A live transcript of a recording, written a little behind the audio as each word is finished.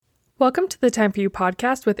Welcome to the Time for You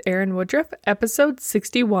podcast with Erin Woodruff, episode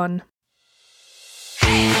 61.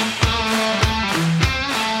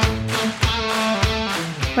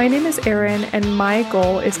 My name is Erin, and my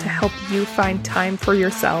goal is to help you find time for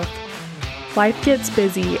yourself. Life gets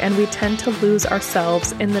busy, and we tend to lose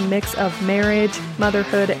ourselves in the mix of marriage,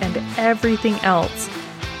 motherhood, and everything else.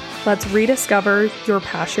 Let's rediscover your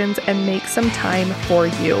passions and make some time for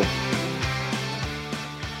you.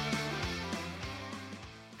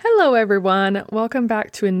 Hello, everyone. Welcome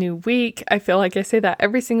back to a new week. I feel like I say that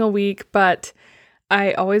every single week, but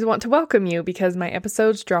I always want to welcome you because my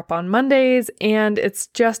episodes drop on Mondays, and it's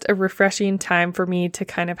just a refreshing time for me to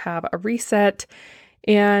kind of have a reset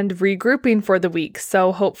and regrouping for the week.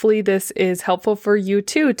 So hopefully this is helpful for you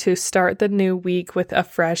too to start the new week with a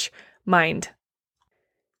fresh mind.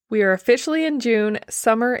 We are officially in June.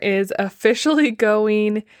 Summer is officially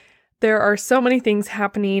going. There are so many things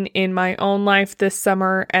happening in my own life this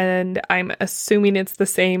summer, and I'm assuming it's the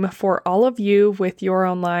same for all of you with your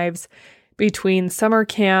own lives between summer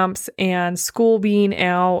camps and school being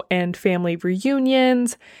out and family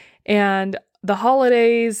reunions and the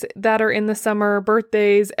holidays that are in the summer,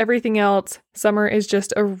 birthdays, everything else. Summer is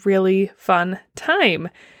just a really fun time.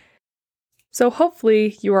 So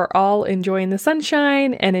hopefully you are all enjoying the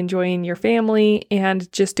sunshine and enjoying your family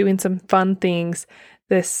and just doing some fun things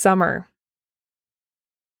this summer.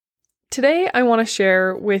 Today, I want to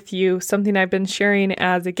share with you something I've been sharing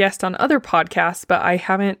as a guest on other podcasts, but I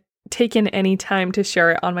haven't taken any time to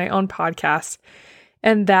share it on my own podcast.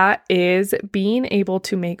 And that is being able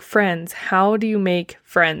to make friends. How do you make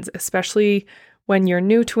friends, especially when you're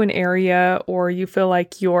new to an area or you feel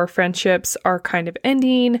like your friendships are kind of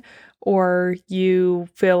ending or you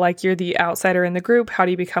feel like you're the outsider in the group? How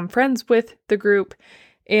do you become friends with the group?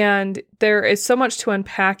 And there is so much to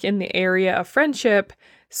unpack in the area of friendship,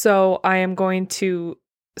 so I am going to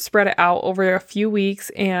spread it out over a few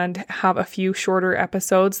weeks and have a few shorter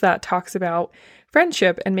episodes that talks about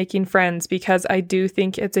friendship and making friends, because I do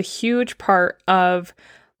think it's a huge part of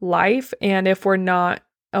life, and if we're not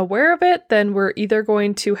aware of it, then we're either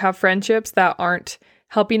going to have friendships that aren't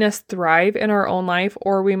helping us thrive in our own life,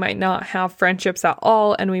 or we might not have friendships at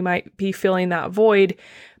all and we might be filling that void,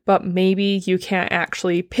 but maybe you can't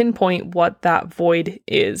actually pinpoint what that void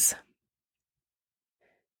is.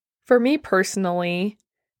 For me personally,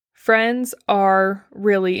 friends are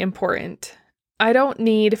really important. I don't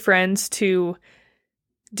need friends to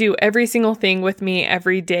do every single thing with me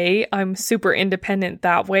every day. I'm super independent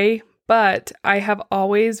that way, but I have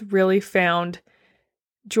always really found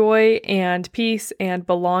joy and peace and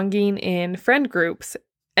belonging in friend groups.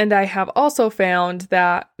 And I have also found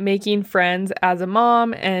that making friends as a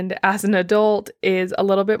mom and as an adult is a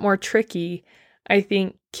little bit more tricky. I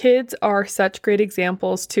think kids are such great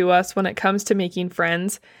examples to us when it comes to making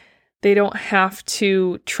friends. They don't have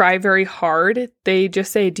to try very hard. They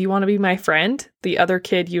just say, "Do you want to be my friend?" The other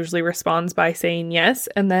kid usually responds by saying yes,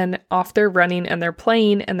 and then off they're running and they're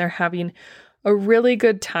playing and they're having a really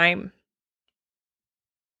good time.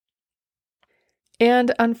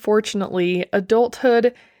 And unfortunately,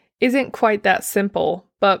 adulthood isn't quite that simple,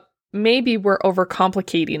 but maybe we're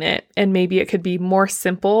overcomplicating it, and maybe it could be more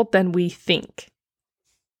simple than we think.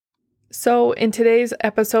 So in today's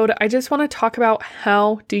episode, I just want to talk about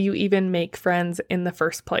how do you even make friends in the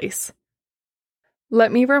first place.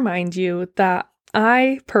 Let me remind you that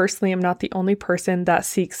I personally am not the only person that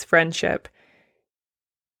seeks friendship.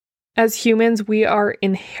 As humans, we are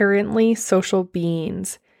inherently social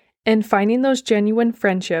beings. And finding those genuine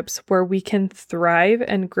friendships where we can thrive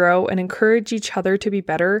and grow and encourage each other to be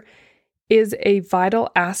better is a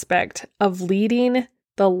vital aspect of leading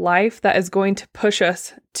the life that is going to push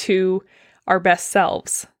us to our best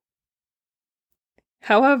selves.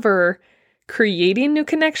 However, creating new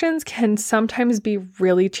connections can sometimes be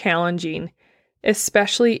really challenging,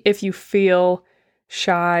 especially if you feel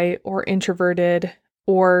shy or introverted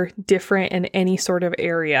or different in any sort of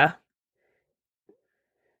area.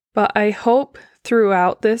 But I hope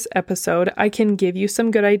throughout this episode, I can give you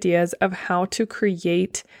some good ideas of how to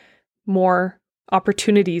create more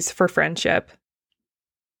opportunities for friendship.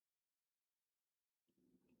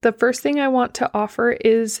 The first thing I want to offer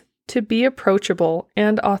is to be approachable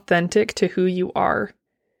and authentic to who you are.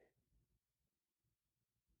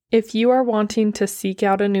 If you are wanting to seek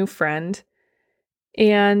out a new friend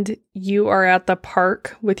and you are at the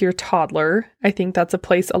park with your toddler, I think that's a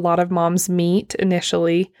place a lot of moms meet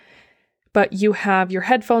initially, but you have your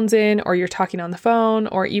headphones in or you're talking on the phone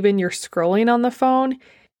or even you're scrolling on the phone,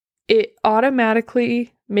 it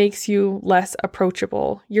automatically makes you less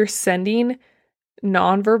approachable. You're sending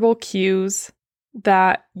nonverbal cues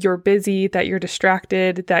that you're busy, that you're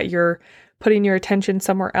distracted, that you're putting your attention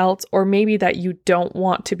somewhere else, or maybe that you don't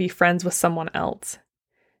want to be friends with someone else.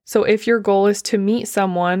 So if your goal is to meet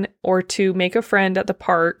someone or to make a friend at the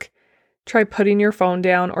park, try putting your phone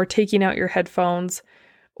down or taking out your headphones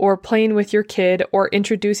or playing with your kid or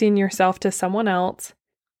introducing yourself to someone else.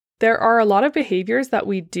 There are a lot of behaviors that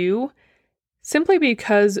we do simply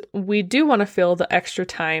because we do want to fill the extra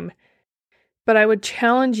time. But I would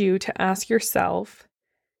challenge you to ask yourself,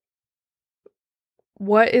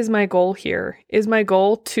 what is my goal here? Is my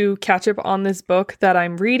goal to catch up on this book that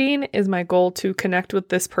I'm reading? Is my goal to connect with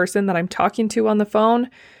this person that I'm talking to on the phone?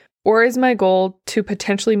 Or is my goal to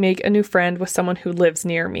potentially make a new friend with someone who lives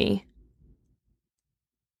near me?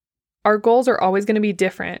 Our goals are always going to be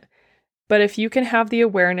different, but if you can have the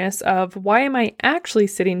awareness of, why am I actually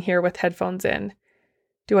sitting here with headphones in?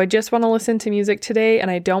 Do I just want to listen to music today and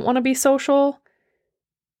I don't want to be social?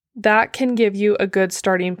 That can give you a good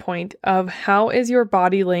starting point of, how is your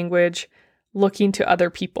body language looking to other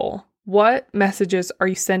people? What messages are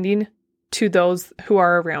you sending to those who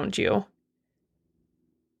are around you?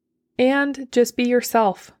 And just be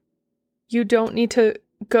yourself. You don't need to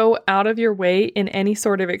go out of your way in any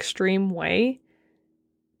sort of extreme way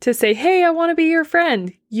to say, hey, I want to be your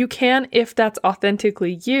friend. You can if that's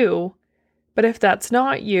authentically you, but if that's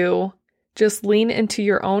not you, just lean into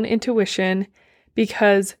your own intuition,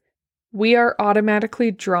 because we are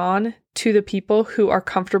automatically drawn to the people who are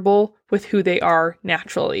comfortable with who they are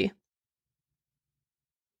naturally.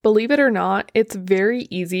 Believe it or not, it's very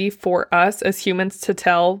easy for us as humans to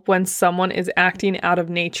tell when someone is acting out of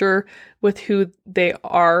nature with who they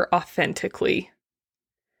are authentically.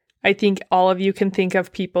 I think all of you can think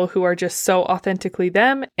of people who are just so authentically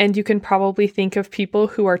them, and you can probably think of people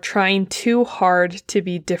who are trying too hard to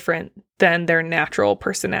be different than their natural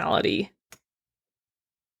personality.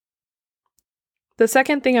 The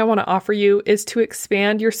second thing I want to offer you is to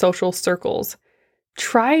expand your social circles.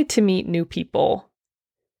 Try to meet new people.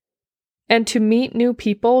 And to meet new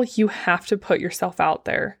people, you have to put yourself out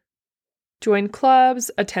there. Join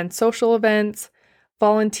clubs, attend social events,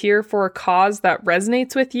 volunteer for a cause that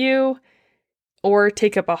resonates with you, or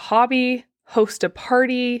take up a hobby, host a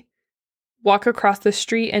party, walk across the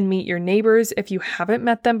street and meet your neighbors if you haven't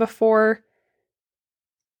met them before.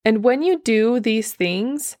 And when you do these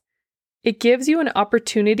things, it gives you an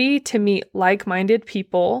opportunity to meet like-minded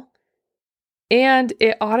people, and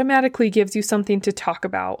it automatically gives you something to talk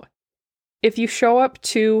about. If you show up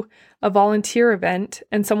to a volunteer event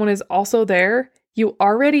and someone is also there, you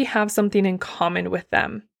already have something in common with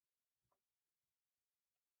them.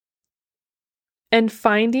 And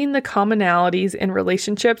finding the commonalities in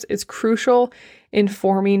relationships is crucial in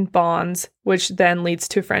forming bonds, which then leads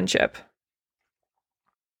to friendship.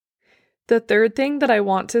 The third thing that I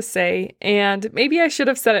want to say, and maybe I should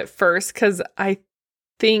have said it first because I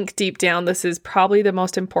think deep down this is probably the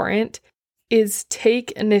most important, is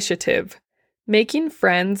take initiative. Making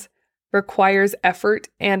friends requires effort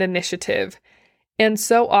and initiative. And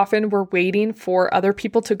so often we're waiting for other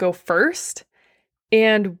people to go first,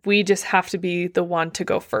 and we just have to be the one to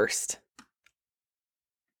go first.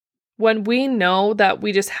 When we know that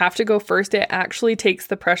we just have to go first, it actually takes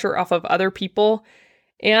the pressure off of other people.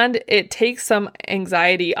 And it takes some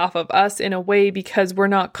anxiety off of us in a way, because we're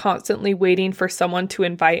not constantly waiting for someone to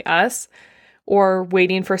invite us or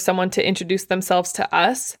waiting for someone to introduce themselves to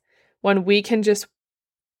us. When we can just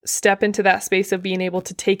step into that space of being able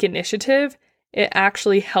to take initiative, it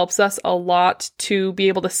actually helps us a lot to be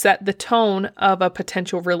able to set the tone of a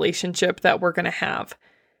potential relationship that we're going to have.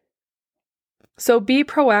 So be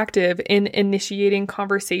proactive in initiating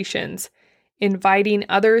conversations, inviting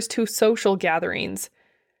others to social gatherings,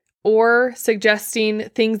 or suggesting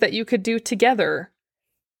things that you could do together.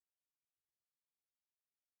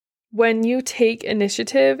 When you take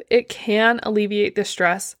initiative, it can alleviate the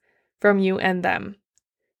stress from you and them.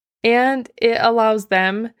 And it allows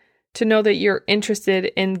them to know that you're interested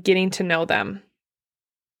in getting to know them.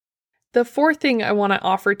 The fourth thing I want to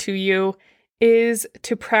offer to you is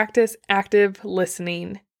to practice active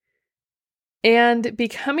listening. And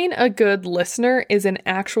becoming a good listener is an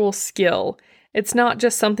actual skill. It's not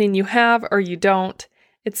just something you have or you don't.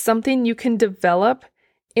 It's something you can develop,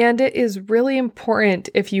 and it is really important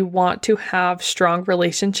if you want to have strong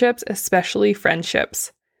relationships, especially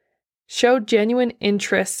friendships. Show genuine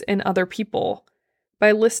interest in other people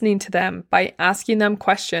by listening to them, by asking them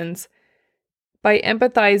questions, by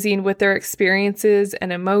empathizing with their experiences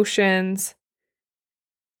and emotions.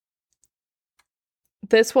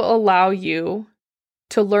 This will allow you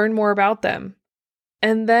to learn more about them,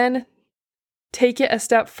 and then take it a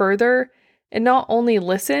step further and not only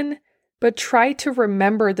listen, but try to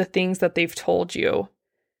remember the things that they've told you.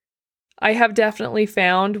 I have definitely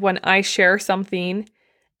found when I share something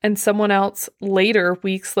and someone else later,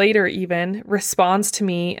 weeks later even, responds to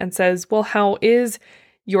me and says, well, how is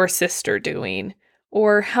your sister doing?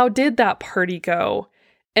 Or how did that party go?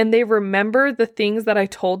 And they remember the things that I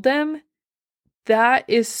told them. That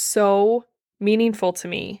is so meaningful to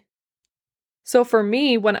me. So for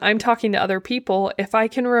me, when I'm talking to other people, if I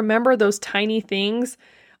can remember those tiny things,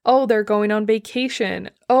 oh, they're going on vacation.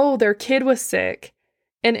 Oh, their kid was sick.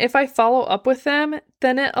 And if I follow up with them,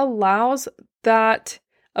 then it allows that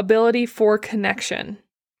ability for connection.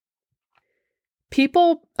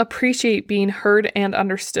 People appreciate being heard and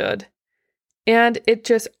understood, and it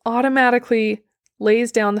just automatically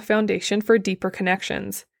lays down the foundation for deeper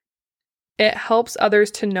connections. It helps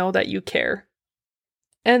others to know that you care.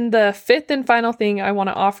 And the fifth and final thing I want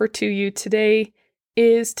to offer to you today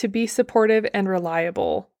is to be supportive and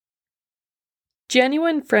reliable.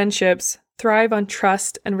 Genuine friendships thrive on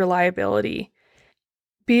trust and reliability.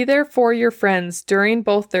 Be there for your friends during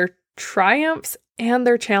both their triumphs and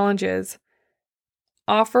their challenges.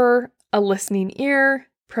 Offer a listening ear,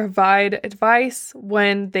 provide advice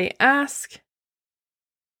when they ask,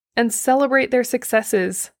 and celebrate their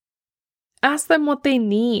successes. Ask them what they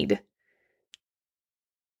need.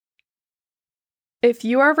 If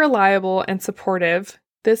you are reliable and supportive,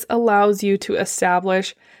 this allows you to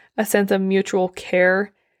establish a sense of mutual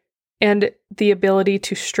care and the ability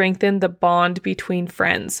to strengthen the bond between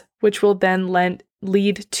friends, which will then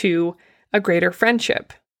lead to a greater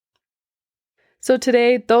friendship. So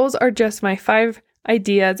today, those are just my 5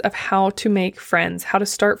 ideas of how to make friends, how to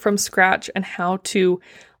start from scratch, and how to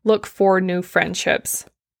look for new friendships.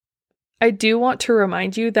 I do want to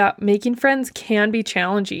remind you that making friends can be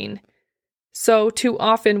challenging. So too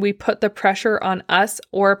often we put the pressure on us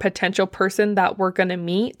or a potential person that we're going to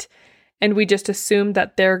meet, and we just assume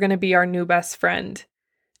that they're going to be our new best friend.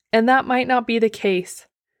 And that might not be the case.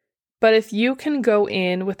 But if you can go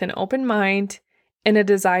in with an open mind and a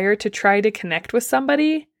desire to try to connect with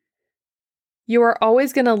somebody, you are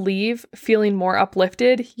always going to leave feeling more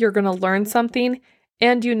uplifted, you're going to learn something,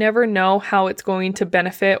 and you never know how it's going to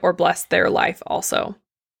benefit or bless their life also.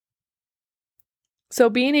 So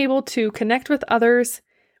being able to connect with others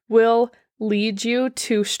will lead you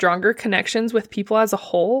to stronger connections with people as a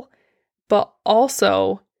whole, but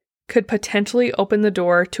also could potentially open the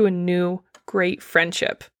door to a new great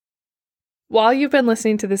friendship. While you've been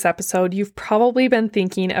listening to this episode, you've probably been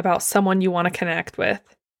thinking about someone you want to connect with.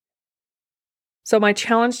 So my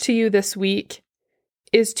challenge to you this week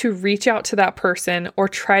is to reach out to that person or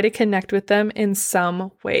try to connect with them in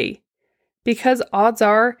some way, because odds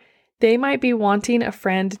are they might be wanting a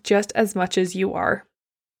friend just as much as you are.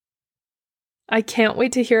 I can't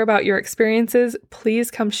wait to hear about your experiences. Please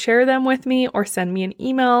come share them with me or send me an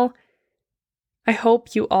email. I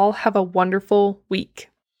hope you all have a wonderful week.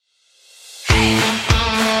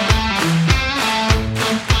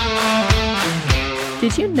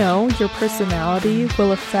 Did you know your personality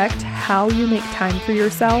will affect how you make time for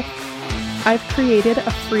yourself? I've created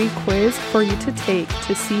a free quiz for you to take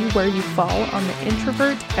to see where you fall on the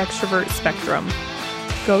introvert-extrovert spectrum.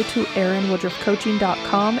 Go to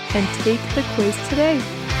erinwoodruffcoaching.com and take the quiz today.